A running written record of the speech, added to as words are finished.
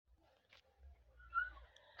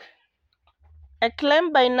A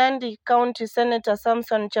claim by Nandi County Senator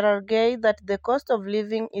Samson Cherargei that the cost of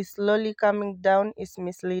living is slowly coming down is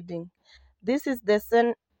misleading. This is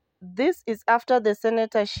after the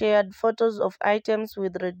senator shared photos of items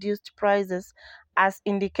with reduced prices as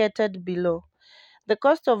indicated below. The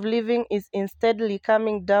cost of living is insteadly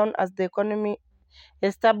coming down as the economy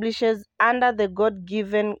establishes under the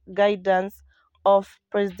God-given guidance of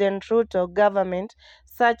President Ruto government,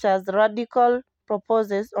 such as radical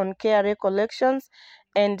proposals on KRA collections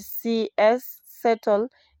and CS settle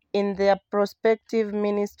in their prospective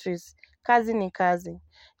ministries. Kazi ni kazi.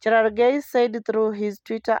 Cherargei said through his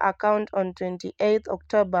Twitter account on 28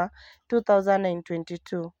 October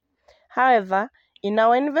 2022. However, in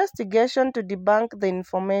our investigation to debunk the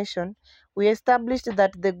information, we established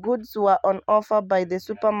that the goods were on offer by the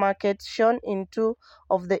supermarket shown in two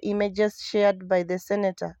of the images shared by the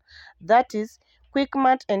senator, that is,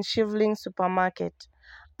 Quickmart and Shivling Supermarket.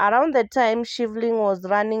 Around the time Shivling was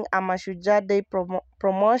running a Mashujaa Day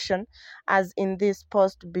promotion as in this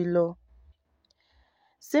post below.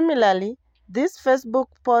 Similarly, this Facebook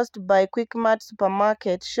post by Quickmart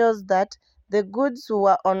Supermarket shows that the goods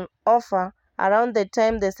were on offer around the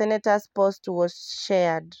time the senator's post was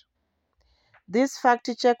shared. This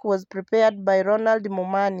fact-check was prepared by Ronald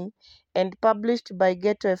Mumani and published by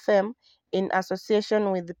Geto FM in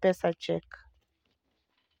association with PesaCheck.